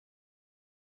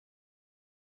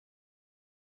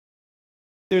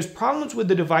There's problems with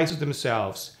the devices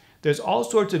themselves. There's all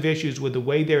sorts of issues with the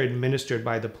way they're administered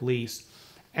by the police.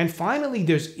 And finally,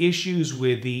 there's issues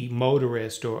with the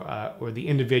motorist or the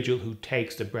individual who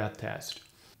takes the breath test.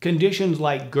 Conditions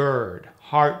like GERD,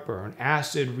 heartburn,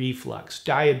 acid reflux,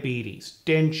 diabetes,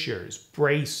 dentures,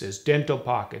 braces, dental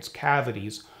pockets,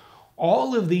 cavities,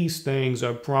 all of these things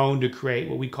are prone to create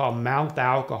what we call mouth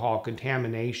alcohol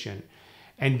contamination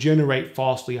and generate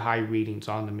falsely high readings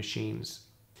on the machines.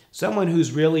 Someone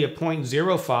who's really a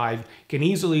 0.05 can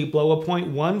easily blow a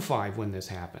 0.15 when this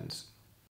happens.